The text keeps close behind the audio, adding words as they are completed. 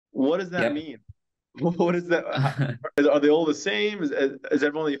What does that Yep. mean? What is that? Are they all the same? Is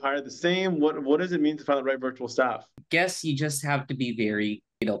everyone that you hired the same? What does it mean to find the right virtual staff? Guess you just have to be very,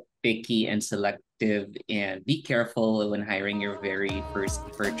 picky and selective and be careful when hiring your very first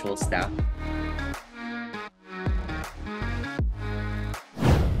virtual staff.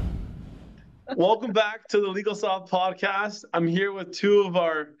 Welcome back to the Legal Soft podcast. I'm here with two of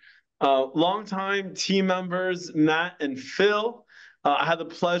our longtime team members, Matt and Phil. I had the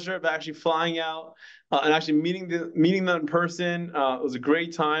pleasure of actually flying out and actually meeting them in person. It was a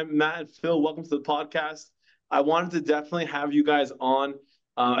great time. Matt and Phil, welcome to the podcast. I wanted to definitely have you guys on.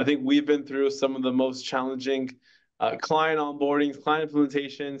 I think we've been through some of the most challenging client onboardings, client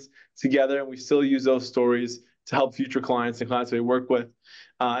implementations together, and we still use those stories to help future clients and clients we work with.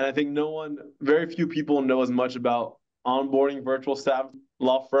 And I think very few people know as much about onboarding virtual staff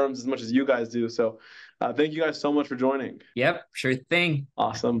law firms as much as you guys do. So thank you guys so much for joining. Yep, sure thing.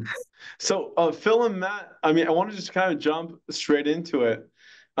 Awesome. So Phil and Matt, I want to just kind of jump straight into it.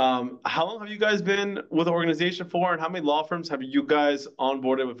 How long have you guys been with the organization for, and how many law firms have you guys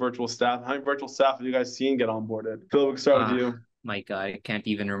onboarded with virtual staff? How many virtual staff have you guys seen get onboarded? Phil, we can start with Uh, you. my God, I can't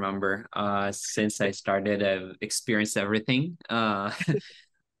even remember. Since I started, I've experienced everything.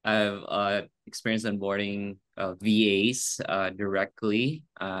 I've experienced onboarding VAs directly.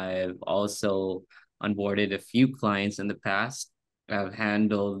 I've also onboarded a few clients in the past. I've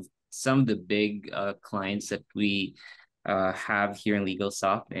handled some of the big clients that we have here in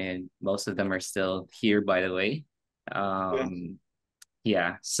LegalSoft, and most of them are still here, by the way. Yeah.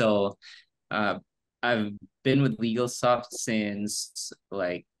 Yeah, so uh, I've been with LegalSoft since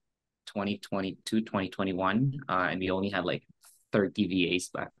like 2022, 2021, and we only had like 30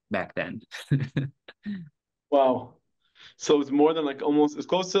 VAs back then. Wow. So it's more than like almost it's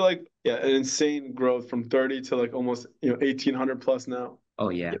close to like yeah, an insane growth from 30 to like almost 1800 plus now. Oh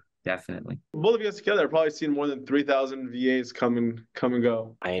yeah, definitely. Both of you guys together have probably seen more than 3,000 VAs come and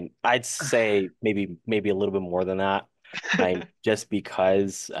go. I'd say maybe a little bit more than that. I just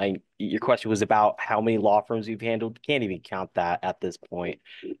because I your question was about how many law firms you've handled. Can't even count that at this point.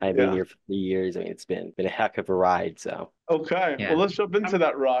 I've been Yeah. here for 3 years. I mean, it's been a heck of a ride. So Okay. Well, Yeah. let's jump into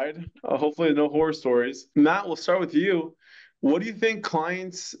that ride. Hopefully, no horror stories. Matt, we'll start with you. What do you think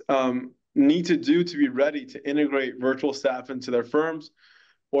clients need to do to be ready to integrate virtual staff into their firms?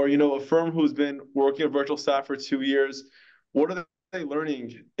 Or, a firm who's been working with virtual staff for 2 years, what are they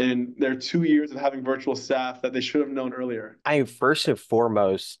learning in their 2 years of having virtual staff that they should have known earlier? first and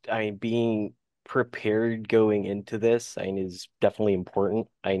foremost, being prepared going into this, is definitely important.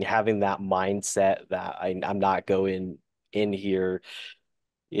 Having that mindset that I'm not going in here,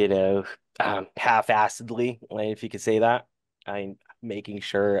 you know, half-assedly, if you could say that. I Making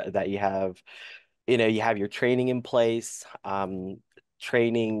sure that you have your training in place,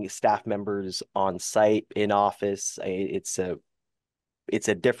 training staff members on site, in office. It's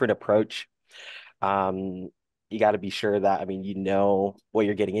a different approach. Um, you got to be sure that you know what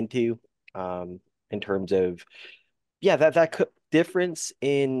you're getting into, in terms of that difference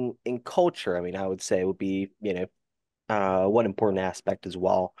in culture. I would say would be one important aspect as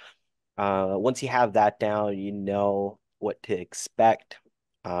well. Once you have that down, you know what to expect.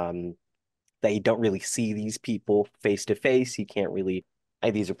 Um, that you don't really see these people face to face. You can't really.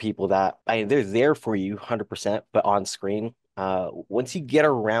 These are people that they're there for you 100%, but on screen. Once you get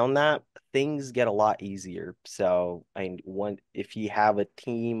around that, things get a lot easier. So if you have a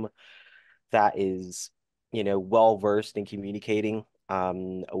team that is, well versed in communicating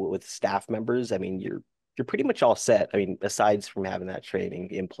with staff members, you're pretty much all set. Aside from having that training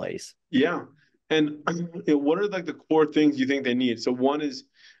in place. Yeah. And what are like the core things you think they need? So one is,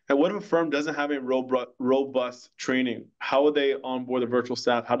 and what if a firm doesn't have a robust training? How would they onboard the virtual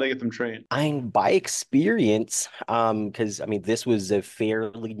staff? How do they get them trained? By experience, because this was a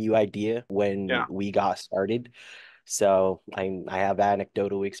fairly new idea when Yeah. we got started. So I have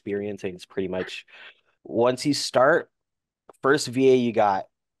anecdotal experience, and it's pretty much once you start, first VA you got,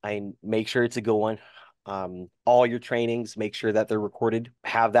 I make sure it's a good one. All your trainings, make sure that they're recorded.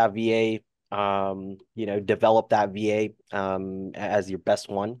 Have that VA, develop that VA as your best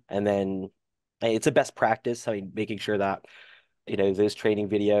one, and then it's a best practice. Making sure that those training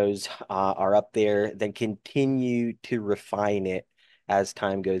videos are up there, then continue to refine it as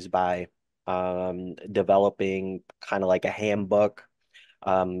time goes by. Developing kind of like a handbook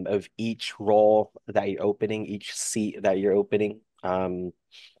of each role that you're opening, each seat that you're opening.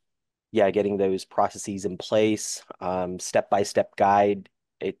 Yeah, getting those processes in place, step-by-step guide.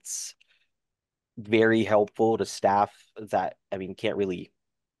 It's very helpful to staff that, can't really,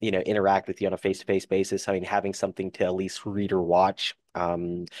 interact with you on a face-to-face basis. Having something to at least read or watch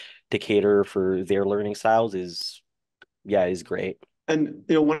to cater for their learning styles is great. And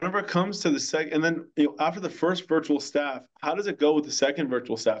whenever it comes to the second, and then after the first virtual staff, how does it go with the second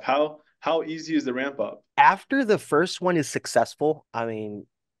virtual staff? How easy is the ramp up? After the first one is successful, I mean,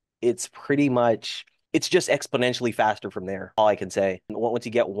 it's pretty much it's just exponentially faster from there. All I can say. Once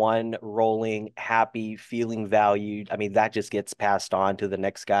you get one rolling, happy, feeling valued, I mean, that just gets passed on to the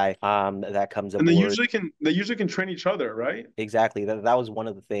next guy that comes And they aboard. usually can train each other, right? Exactly. That was one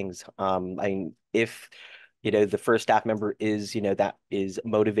of the things. I mean, if the first staff member is, that is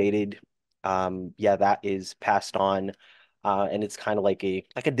motivated, yeah, that is passed on. And it's kind of like a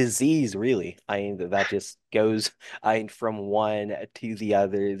disease, really. I mean, that just goes, from one to the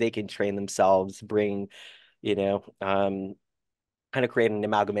other. They can train themselves, bring, kind of create an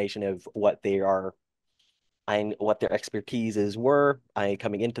amalgamation of what they are and what their expertises were,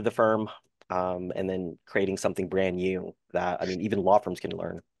 coming into the firm, and then creating something brand new that, I mean, even law firms can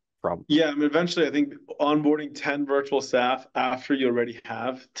learn from. Yeah, I mean, eventually, I think onboarding 10 virtual staff after you already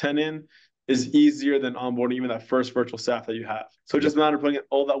have 10 in is easier than onboarding even that first virtual staff that you have. So it Yep. just matter of putting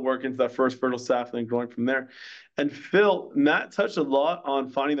all that work into that first virtual staff and then growing from there. And Phil, Matt touched a lot on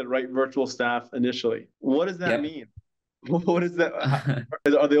finding the right virtual staff initially. What does that Yep. mean? What is that?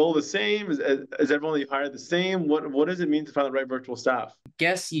 Are they all the same? Is everyone that you hired the same? What does it mean to find the right virtual staff?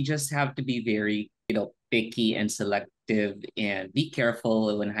 Guess you just have to be very, picky and selective and be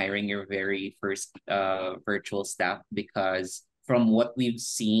careful when hiring your very first virtual staff because from what we've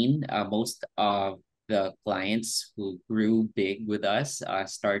seen, most of the clients who grew big with us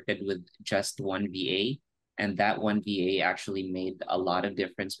started with just one VA, and that one VA actually made a lot of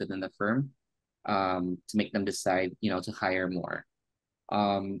difference within the firm to make them decide, to hire more.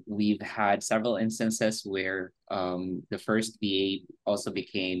 We've had several instances where the first VA also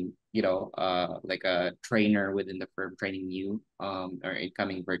became, like a trainer within the firm, training new or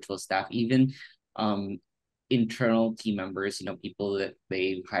incoming virtual staff, even um, internal team members, people that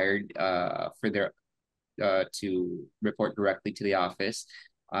they hired for their to report directly to the office.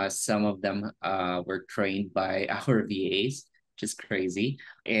 Some of them were trained by our VAs, which is crazy.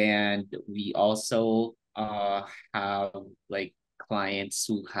 And we also have like clients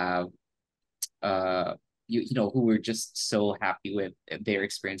who have who were just so happy with their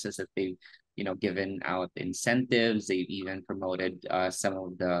experiences that they've given out incentives. They've even promoted some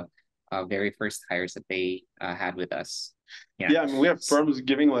of the very first hires that they had with us. Yeah. Yeah, I mean, we have firms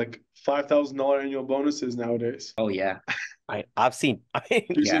giving like $5,000 annual bonuses nowadays. Oh yeah. I've seen, You've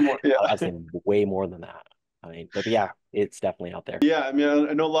Yeah. seen more, yeah. I've seen way more than that. I mean, but yeah, it's definitely out there. Yeah, I mean,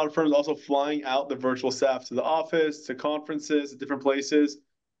 I know a lot of firms also flying out the virtual staff to the office, to conferences, to different places,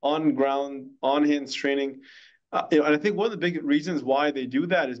 on ground, on hands training. And I think one of the big reasons why they do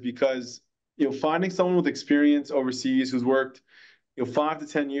that is because finding someone with experience overseas who's worked 5 to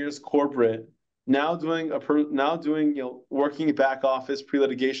 10 years corporate, now doing working at back office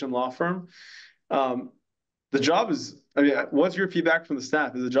pre-litigation law firm. Um, the job is, I mean, what's your feedback from the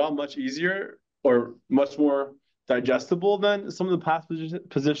staff? Is the job much easier or much more digestible than some of the past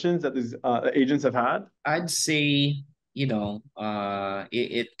positions that these agents have had? I'd say,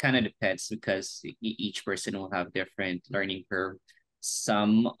 it kind of depends because each person will have different learning curve.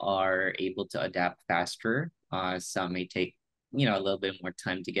 Some are able to adapt faster. Some may take, a little bit more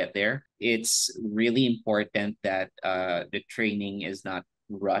time to get there. It's really important that the training is not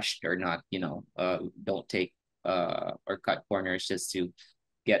rushed or not, don't take or cut corners just to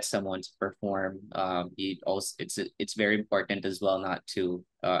get someone to perform. It's very important as well not to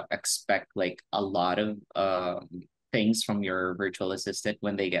expect like a lot of things from your virtual assistant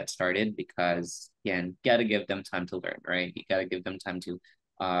when they get started because again, gotta give them time to learn, right? You gotta give them time to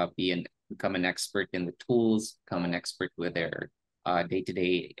become an expert in the tools, become an expert with their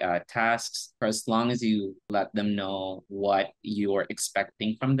day-to-day tasks. For as long as you let them know what you're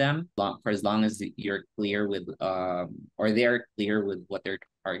expecting from them, for as long as you're clear with or they're clear with what their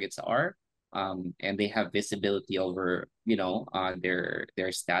targets are, and they have visibility over their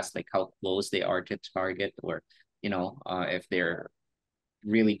stats, like how close they are to target, or if they're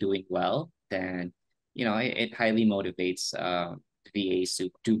really doing well, then it highly motivates VAs to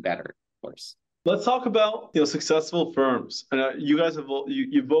do better, of course. Let's talk about successful firms. And you guys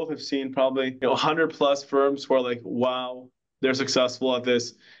you both have seen probably 100+ firms who are like, wow, they're successful at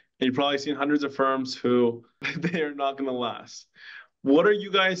this. And you've probably seen hundreds of firms who they are not going to last. What are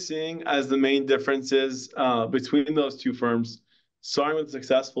you guys seeing as the main differences between those two firms? Starting with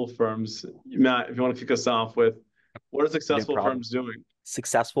successful firms, Matt, if you want to kick us off with what are No successful problem. firms doing?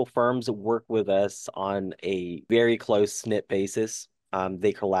 Successful firms work with us on a very close knit basis.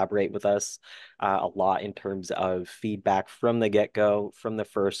 They collaborate with us a lot in terms of feedback from the get-go, from the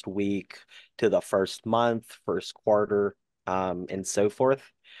first week to the first month, first quarter, and so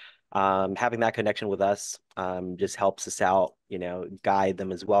forth. Having that connection with us just helps us out, guide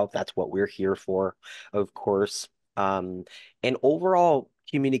them as well. That's what we're here for, of course. And overall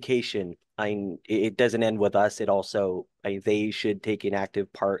communication, it doesn't end with us. It also, they should take an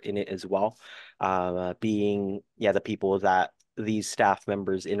active part in it as well. Being, the people that these staff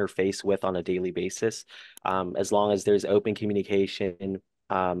members interface with on a daily basis. As long as there's open communication,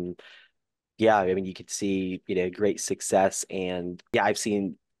 yeah, I mean, you could see, great success. And yeah, I've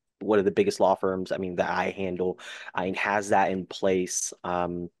seen one of the biggest law firms, I mean, that I handle, has that in place,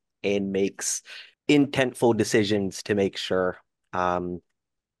 and makes intentful decisions to make sure,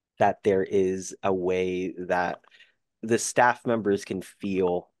 that there is a way that the staff members can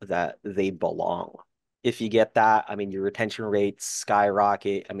feel that they belong. If you get that, I mean, your retention rates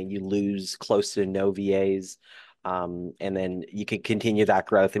skyrocket. I mean, you lose close to no VAs. And then you can continue that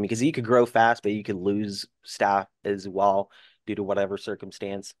growth. I mean, because you could grow fast, but you could lose staff as well due to whatever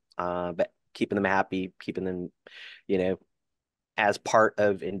circumstance. But keeping them happy, keeping them, you know, as part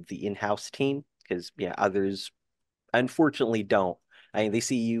of the in-house team, because yeah, others unfortunately don't. I mean, they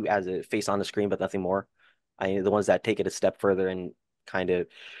see you as a face on the screen, but nothing more. I mean, the ones that take it a step further and kind of,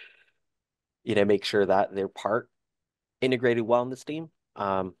 make sure that their part integrated well in this team.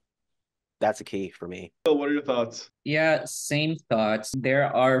 That's a key for me. Phil, what are your thoughts? Yeah, same thoughts. There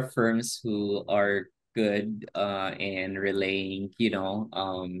are firms who are good in relaying,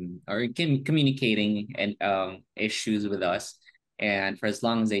 or communicating and issues with us. And for as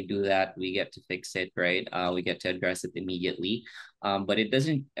long as they do that, we get to fix it, right? We get to address it immediately. But it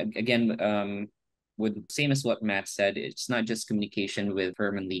doesn't, again, with same as what Matt said, it's not just communication with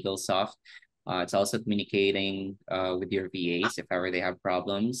firm and legal soft. It's also communicating with your VAs if ever they have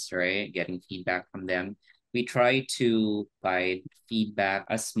problems, right? Getting feedback from them. We try to provide feedback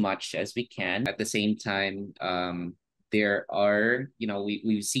as much as we can. At the same time, there are,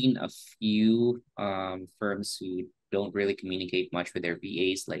 we've seen a few firms who don't really communicate much with their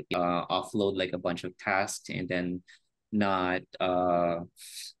VAs, like offload like a bunch of tasks and then not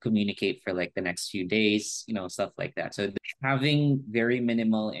communicate for like the next few days, stuff like that. So having very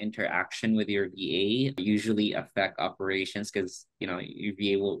minimal interaction with your VA usually affect operations because, your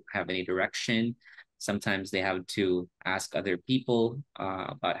VA won't have any direction. Sometimes they have to ask other people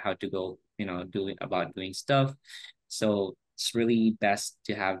about how to go, doing stuff. So it's really best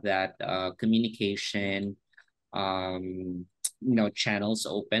to have that communication, channels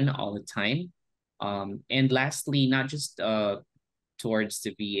open all the time. And lastly, not just towards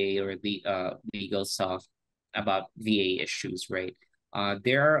the VA or the legal soft about VA issues, right?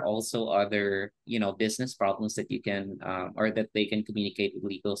 There are also other, business problems that you can or that they can communicate with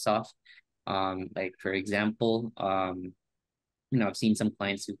legal soft. Like for example, I've seen some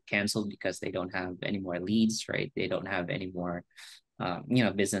clients who canceled because they don't have any more leads, right? They don't have any more,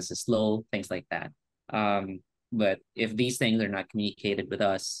 business is slow, things like that. But if these things are not communicated with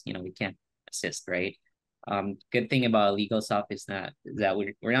us, we can't assist, right? Good thing about LegalSoft is that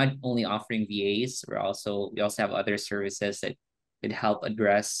we're not only offering VAs, we also have other services that could help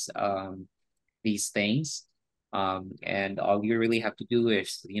address these things. And all you really have to do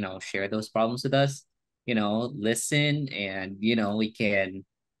is, share those problems with us, listen, and, we can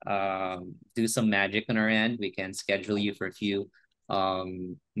do some magic on our end. We can schedule you for a few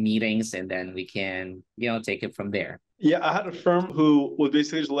meetings and then we can, take it from there. Yeah, I had a firm who was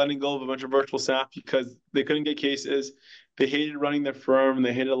basically just letting go of a bunch of virtual staff because they couldn't get cases. They hated running their firm and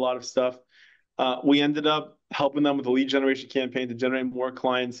they hated a lot of stuff. We ended up helping them with a lead generation campaign to generate more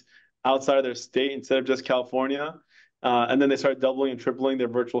clients outside of their state instead of just California. And then they started doubling and tripling their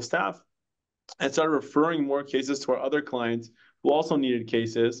virtual staff and started referring more cases to our other clients who also needed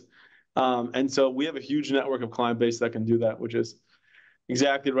cases. And so we have a huge network of client base that can do that, which is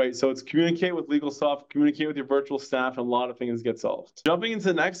exactly right. So it's communicate with LegalSoft, communicate with your virtual staff, and a lot of things get solved. Jumping into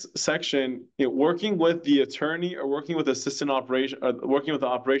the next section, working with the attorney or working with assistant operation, or working with the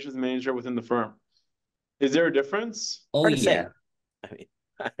operations manager within the firm. Is there a difference? Oh Hard to say. yeah. I mean,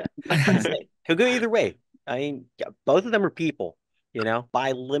 hard to say. Could go either way. I mean, yeah, both of them are people.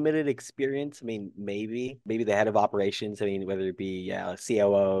 By limited experience, I mean, maybe the head of operations, I mean, whether it be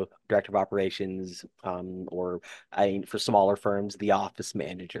COO, director of operations, or I mean, for smaller firms, the office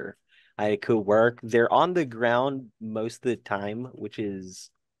manager. I could work. They're on the ground most of the time, which is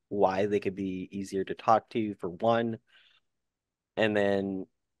why they could be easier to talk to for one. And then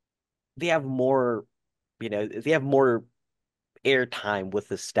they have more, they have more airtime with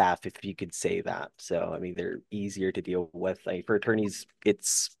the staff, if you could say that. So, I mean, they're easier to deal with. Like for attorneys,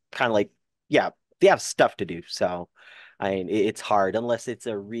 it's kind of like, yeah, they have stuff to do. So, I mean, it's hard unless it's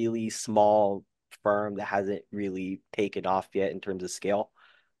a really small firm that hasn't really taken off yet in terms of scale.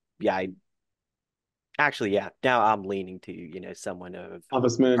 Yeah, I actually, yeah, now I'm leaning to, someone of Office part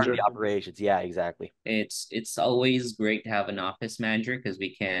of the manager. operations. Yeah, exactly. It's always great to have an office manager because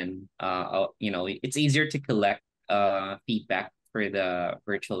we can it's easier to collect feedback for the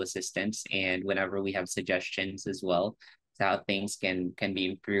virtual assistants, and whenever we have suggestions as well to how things can be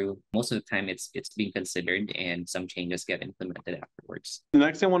improved, most of the time it's being considered and some changes get implemented afterwards. The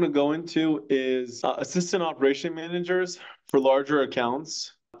next thing I want to go into is assistant operation managers for larger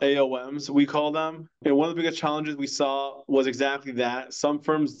accounts. AOMs, we call them. And one of the biggest challenges we saw was exactly that. Some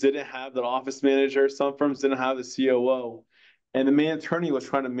firms didn't have that office manager, some firms didn't have the COO. And the main attorney was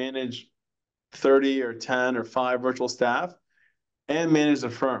trying to manage 30 or 10 or 5 virtual staff and manage the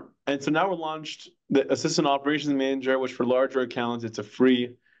firm. And so now we're launched the assistant operations manager, which for larger accounts, it's a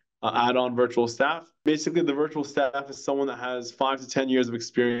free add-on virtual staff. Basically, the virtual staff is someone that has 5 to 10 years of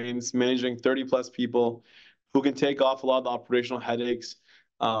experience managing 30 plus people who can take off a lot of the operational headaches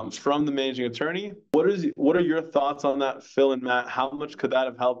from the managing attorney. What are your thoughts on that, Phil and Matt? How much could that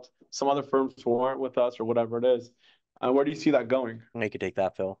have helped some other firms who aren't with us or whatever it is? Where do you see that going? I could take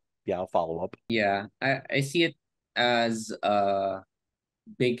that, Phil. Yeah, I'll follow up. Yeah, I see it as a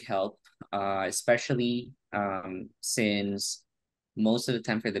big help, especially since most of the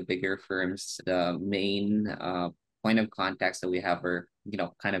time for the bigger firms, the main point of contacts that we have are,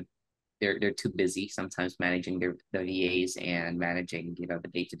 kind of they're too busy sometimes managing the VAs and managing, the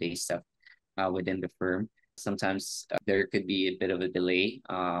day-to-day stuff within the firm. Sometimes there could be a bit of a delay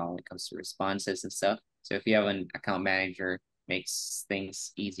when it comes to responses and stuff. So if you have an account manager, makes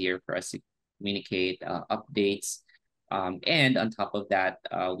things easier for us to communicate updates. And on top of that,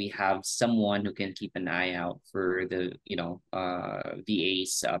 we have someone who can keep an eye out for the,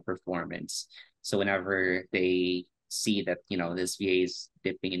 VA's performance. So whenever they see that, this VA is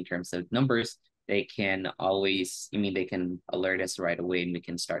dipping in terms of numbers, they can always, they can alert us right away and we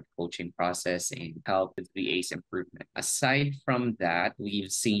can start coaching process and help with VA's improvement. Aside from that,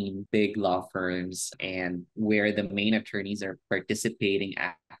 we've seen big law firms and where the main attorneys are participating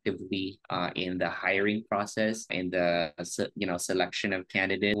actively in the hiring process and the selection of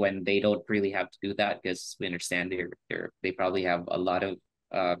candidates when they don't really have to do that because we understand they probably have a lot of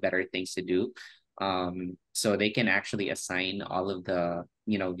better things to do. So they can actually assign all of the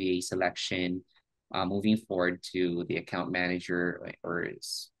VA selection moving forward to the account manager or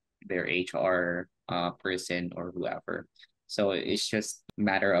their HR person or whoever. So it's just a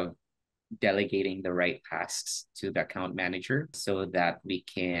matter of delegating the right tasks to the account manager so that we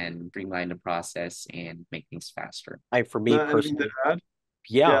can streamline the process and make things faster. For me Matt, anything to personally, add?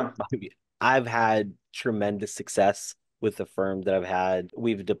 yeah, Yeah. I've had tremendous success with the firm that I've had.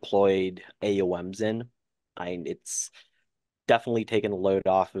 We've deployed AOMs in. It's definitely taken a load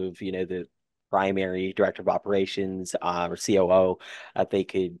off of, the primary director of operations or COO. They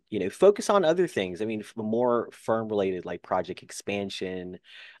could, focus on other things. I mean, more firm related, like project expansion,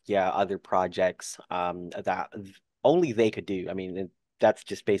 yeah, other projects that only they could do. I mean, that's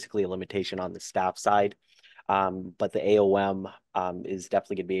just basically a limitation on the staff side. But the AOM is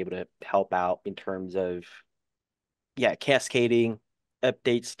definitely going to be able to help out in terms of, yeah, cascading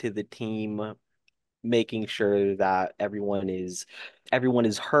updates to the team, making sure that everyone is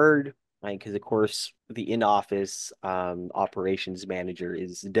heard. Because of course the in-office operations manager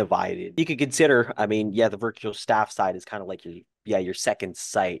is divided. You could consider, I mean, yeah, the virtual staff side is kind of like your second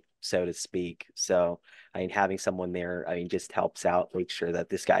site, so to speak. So I mean, having someone there, I mean, just helps out, make sure that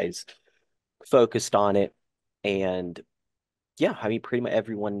this guy's focused on it. And yeah, I mean, pretty much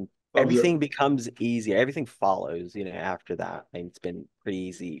Love everything it. becomes easier. Everything follows, after that. I mean, it's been pretty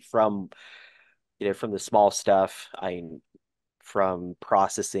easy from the small stuff. From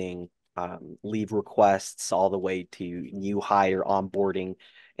processing leave requests all the way to new hire onboarding.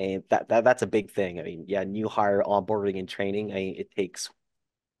 And that's a big thing. I mean, yeah, new hire onboarding and training. I mean, it takes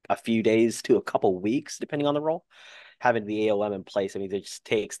a few days to a couple weeks, depending on the role. Having the AOM in place, I mean, it just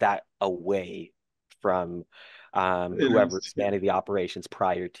takes that away from It whoever's is. managing the operations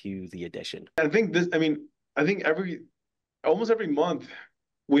prior to the addition. I think almost every month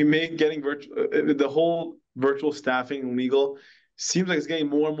we make getting the whole virtual staffing legal seems like it's getting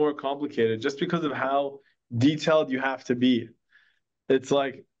more and more complicated just because of how detailed you have to be. It's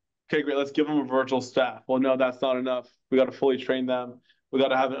like, okay, great, let's give them a virtual staff. Well, no, that's not enough. We got to fully train them. We got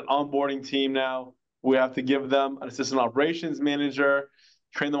to have an onboarding team now. We have to give them an assistant operations manager,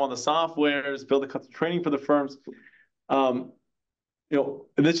 train them on the softwares, build a custom training for the firms.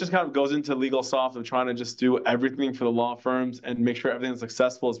 this just kind of goes into LegalSoft and trying to just do everything for the law firms and make sure everything's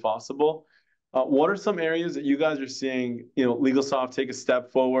successful as possible. What are some areas that you guys are seeing, LegalSoft take a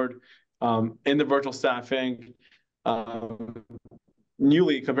step forward in the virtual staffing um,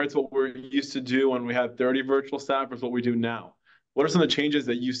 newly compared to what we're used to do when we had 30 virtual staff versus what we do now? What are some of the changes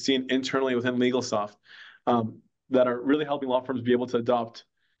that you've seen internally within LegalSoft that are really helping law firms be able to adopt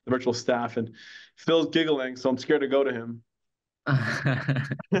the virtual staff? And Phil's giggling, so I'm scared to go to him.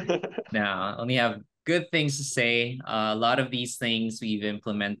 Now, only have good things to say. A lot of these things we've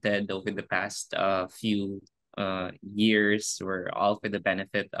implemented over the past few years were all for the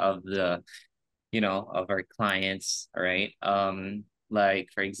benefit of of our clients, right? Like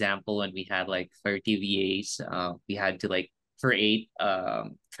for example, when we had like 30 VAs, we had to like create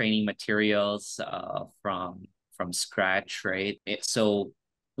training materials from scratch, right? So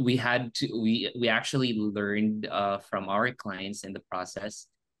we actually learned from our clients in the process,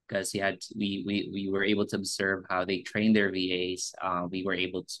 because we were able to observe how they train their VAs. We were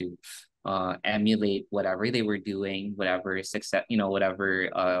able to emulate whatever they were doing, whatever success,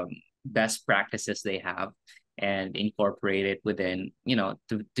 whatever best practices they have, and incorporate it within,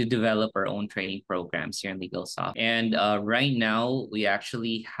 to develop our own training programs here in LegalSoft. And right now, we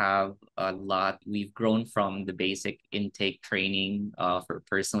actually have a lot. We've grown from the basic intake training for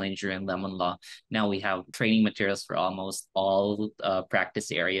personal injury and lemon law. Now we have training materials for almost all practice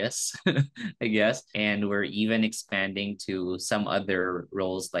areas, I guess. And we're even expanding to some other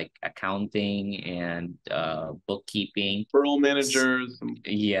roles like accounting and bookkeeping. Rural managers.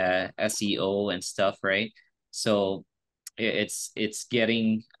 Yeah, SEO and stuff, right? So it's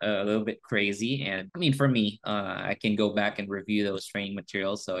getting a little bit crazy. And I mean, for me, I can go back and review those training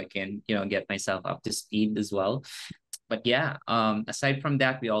materials so I can, get myself up to speed as well. But yeah, aside from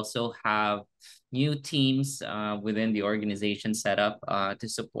that, we also have new teams within the organization set up to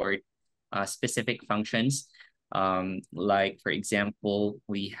support specific functions. Like for example,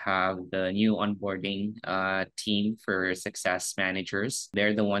 we have the new onboarding team for success managers.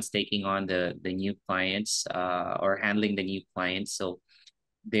 They're the ones taking on the new clients or handling the new clients. So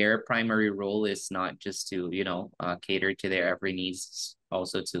their primary role is not just to cater to their every needs,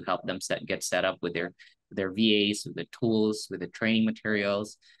 also to help them get set up with their VAs, with the tools, with the training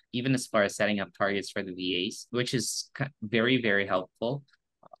materials, even as far as setting up targets for the VAs, which is very, very helpful.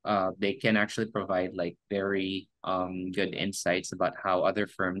 They can actually provide like very good insights about how other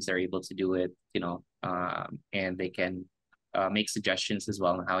firms are able to do it, and they can make suggestions as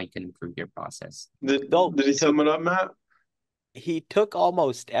well on how you can improve your process. Did he sum it up, Matt? He took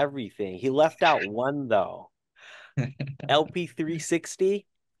almost everything. He left out one though. LP360,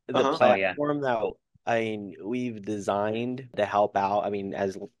 the platform that we've designed to help out. I mean,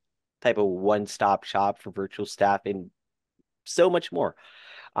 as type of one-stop shop for virtual staff and so much more.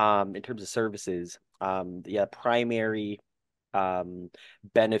 In terms of services, primary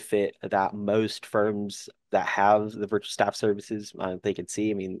benefit that most firms that have the virtual staff services they can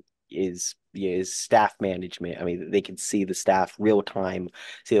see, I mean, is staff management. I mean, they can see the staff real time,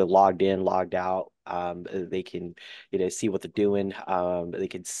 see they're logged in, logged out. They can, see what they're doing. They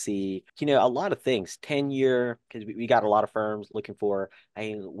can see, a lot of things. Tenure, because we got a lot of firms looking for, I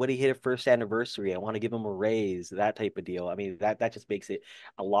mean, what do you hit a first anniversary? I want to give them a raise, that type of deal. I mean, that just makes it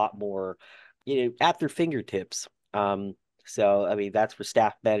a lot more, at their fingertips. So, I mean, that's for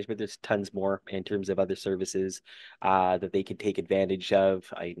staff management. There's tons more in terms of other services that they can take advantage of.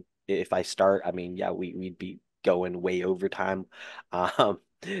 If I start, I mean, yeah, we'd be going way over time. But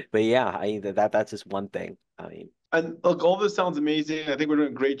yeah, that's just one thing. I mean, and look, all this sounds amazing. I think we're doing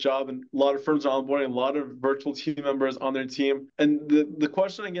a great job, and a lot of firms are onboarding a lot of virtual team members on their team. And the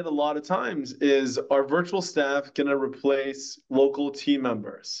question I get a lot of times is, are virtual staff going to replace local team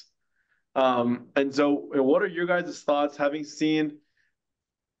members? And so what are your guys' thoughts, having seen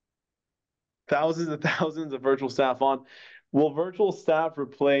thousands and thousands of virtual staff on? Will virtual staff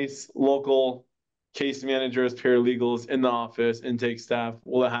replace local case managers, paralegals in the office, intake staff?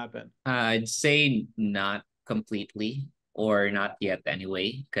 Will it happen? I'd say not completely, or not yet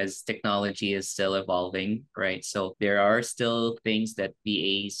anyway, because technology is still evolving, right? So there are still things that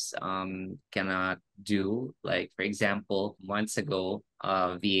VAs cannot do. Like for example, months ago,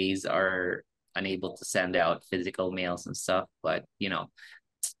 VAs are unable to send out physical mails and stuff, but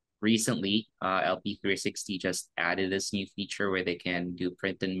recently, LP360 just added this new feature where they can do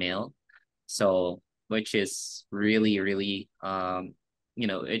print and mail. So, which is really, really,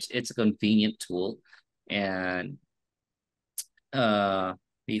 it's a convenient tool. And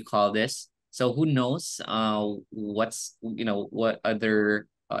we call this. So who knows what other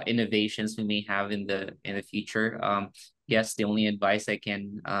innovations we may have in the future. Yes, the only advice I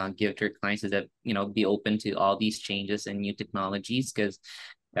can give to your clients is that, be open to all these changes and new technologies, because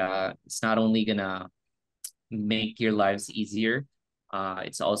it's not only gonna make your lives easier,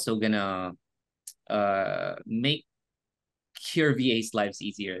 it's also gonna make your VA's lives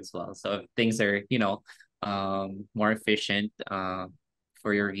easier as well. So if things are, more efficient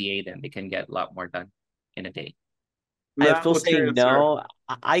for your VA, then they can get a lot more done in a day. I'm Matt, still what's your saying answer? no.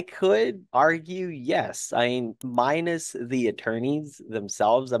 I could argue yes. I mean, minus the attorneys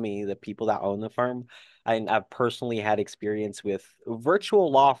themselves. I mean, the people that own the firm. I've personally had experience with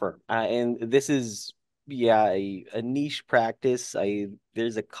virtual law firm, and this is yeah a niche practice.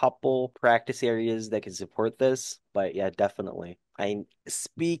 There's a couple practice areas that can support this, but yeah, definitely.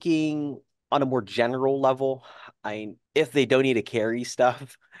 Speaking on a more general level, if they don't need to carry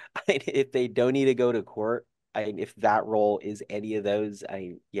stuff, if they don't need to go to court. If that role is any of those,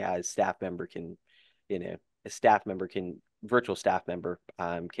 yeah, a staff member can, you know, a staff member can, virtual staff member,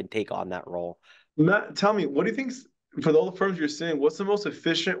 can take on that role. Matt, tell me, what do you think for all the firms you're seeing, what's the most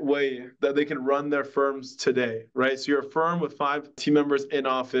efficient way that they can run their firms today, right? So you're a firm with 5 team members in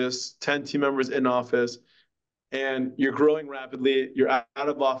office, 10 team members in office, and you're growing rapidly, you're out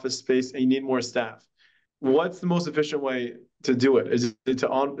of office space, and you need more staff. What's the most efficient way to do it? Is it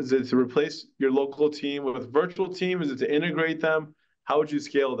to replace your local team with a virtual team? Is it to integrate them? How would you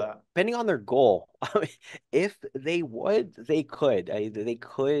scale that? Depending on their goal, I mean, if they would, they could. They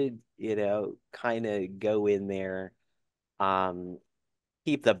could, kind of go in there, um,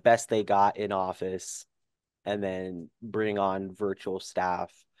 keep the best they got in office, and then bring on virtual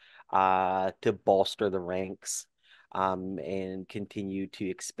staff, to bolster the ranks, and continue to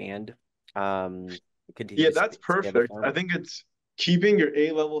expand, um, continue Yeah, to that's scale the perfect. I firm. think it's keeping your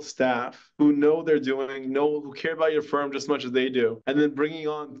A-level staff who know what they're doing, who care about your firm just as much as they do, and then bringing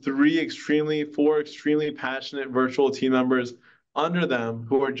on four extremely passionate virtual team members under them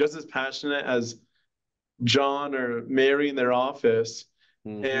who are just as passionate as John or Mary in their office.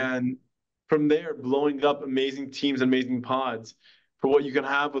 Hmm. And from there, blowing up amazing teams, amazing pods. For what you can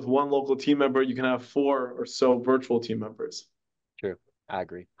have with one local team member, you can have four or so virtual team members. True. I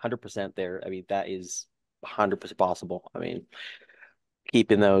agree. 100% there. I mean, that is 100% possible. I mean,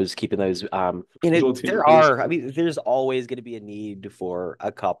 keeping those, Virtual team there members. are, I mean, there's always going to be a need for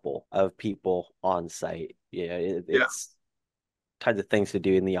a couple of people on site. Yeah, Yeah. it's tons of things to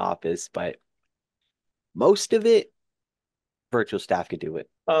do in the office, but most of it, virtual staff could do it.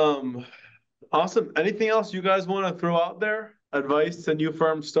 Um, awesome. Anything else you guys want to throw out there? Advice to new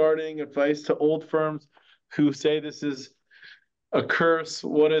firms starting, advice to old firms who say this is a curse.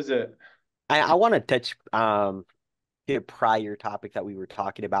 What is it? I want to touch, the prior topic that we were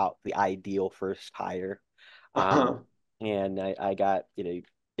talking about, the ideal first hire. Um, Uh-huh. and I got,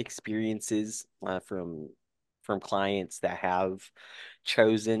 experiences, from clients that have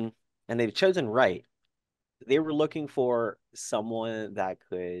chosen, and they've chosen right. They were looking for someone that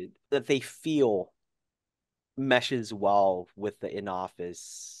they feel meshes well with the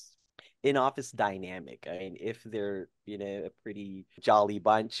in-office dynamic. I mean, if they're, a pretty jolly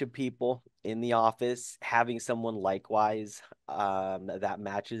bunch of people in the office, having someone likewise, that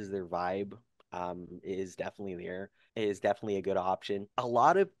matches their vibe, is definitely there. Is definitely a good option. A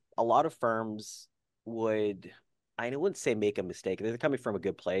lot of firms would, I wouldn't say make a mistake. They're coming from a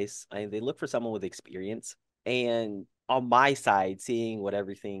good place. They look for someone with experience. And on my side, seeing what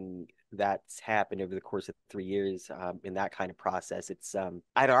everything that's happened over the course of 3 years, in that kind of process,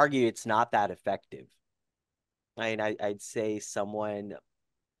 I'd argue it's not that effective. I'd say someone,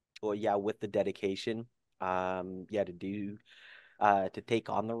 well, yeah, with the dedication, yeah, to take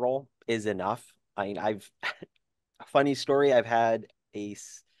on the role is enough. I've a funny story. Had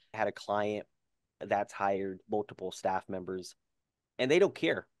a client that's hired multiple staff members, and they don't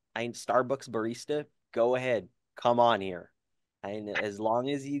care. Starbucks barista, go ahead, come on here. And as long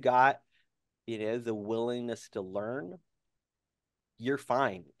as you got, the willingness to learn, you're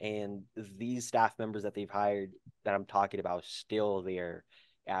fine. And these staff members that they've hired that I'm talking about still there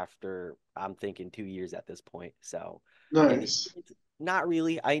after, I'm thinking, 2 years at this point. So, and Nice. it's not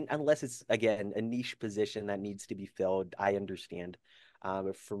really, unless it's again a niche position that needs to be filled. I understand,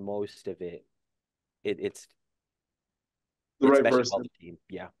 but for most of it, it it's The it's right meshing well person. with the team.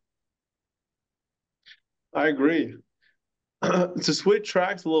 Yeah. I agree. To switch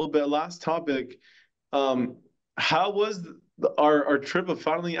tracks a little bit, last topic. Um, how was our trip of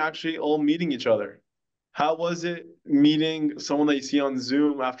finally actually all meeting each other? How was it meeting someone that you see on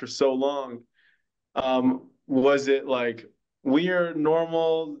Zoom after so long? Was it like weird,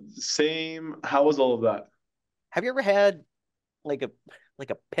 normal, same? How was all of that? Have you ever had like a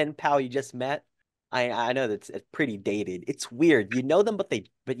pen pal you just met? I know that's it's pretty dated. It's weird. You know them, but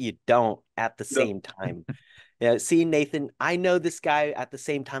you don't at the No. same time. Yeah, see, Nathan, I know this guy at the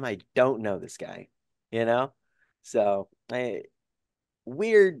same time I don't know this guy, you know? So I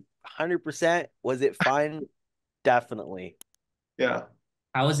weird 100%. Was it fun? Definitely. Yeah.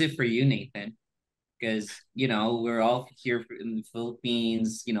 How was it for you, Nathan? Because we're all here in the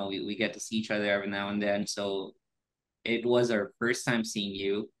Philippines. We get to see each other every now and then. So it was our first time seeing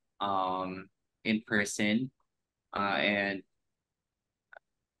you in person. And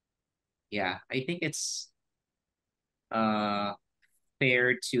yeah, I think it's uh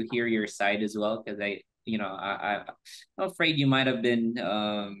fair to hear your side as well, because I'm afraid you might have been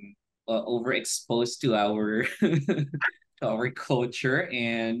overexposed to our to our culture,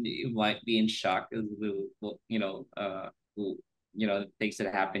 and you might be in shock as things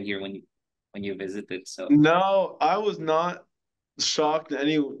that happened here when you visited. So No, I was not shocked in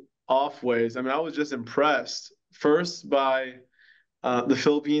any off ways. I mean, I was just impressed first by the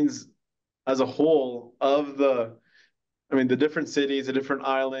Philippines as a whole of I mean, the different cities, the different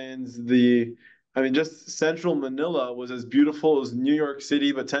islands, I mean, just central Manila was as beautiful as New York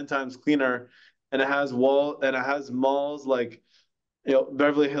City, but 10 times cleaner. And it has malls like,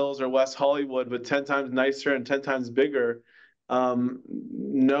 Beverly Hills or West Hollywood, but 10 times nicer and 10 times bigger.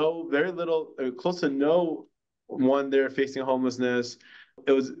 No, very little, close to no one there facing homelessness.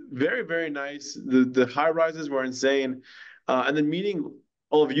 It was very, very nice. The high rises were insane. And then meeting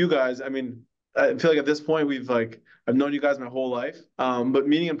all of you guys, I mean, I feel like at this point I've known you guys my whole life. But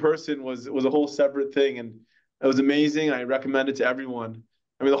meeting in person was a whole separate thing, and it was amazing. I recommend it to everyone.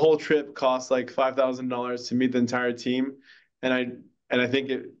 I mean, the whole trip cost like $5,000 to meet the entire team, and I think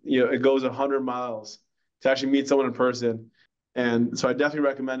it goes 100 miles to actually meet someone in person. And so I definitely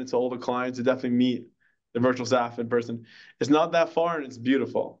recommend it to all the clients to definitely meet the virtual staff in person. It's not that far and it's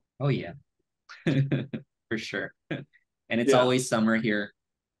beautiful. oh yeah, for sure. And it's Yeah. always summer here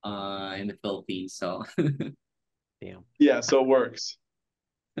in the Philippines. So Damn. Yeah, so it works.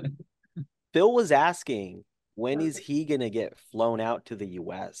 Phil was asking, when is he gonna get flown out to the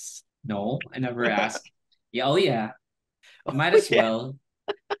US? no, I never asked. Yeah, oh yeah. Oh Might as yeah. well.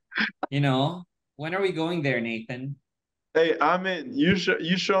 You know, when are we going there, Nathan? Hey, I'm in. You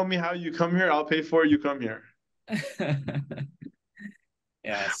show me how you come here, I'll pay for it, you come here.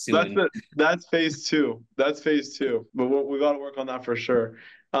 Yeah, That's soon. it. That's phase two. That's phase two. But we got to work on that for sure.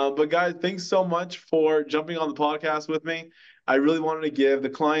 But guys, thanks so much for jumping on the podcast with me. I really wanted to give the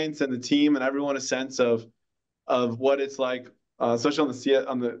clients and the team and everyone a sense of what it's like, especially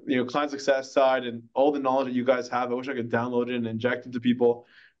on the client success side and all the knowledge that you guys have. I wish I could download it and inject it to people.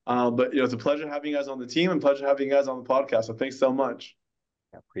 But it's a pleasure having you guys on the team and pleasure having you guys on the podcast. So thanks so much.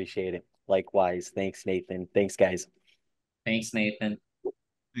 I appreciate it. Likewise. Thanks, Nathan. Thanks, guys. Thanks, Nathan.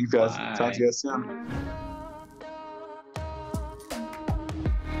 Thanks, guys. Talk to Bye. you guys soon.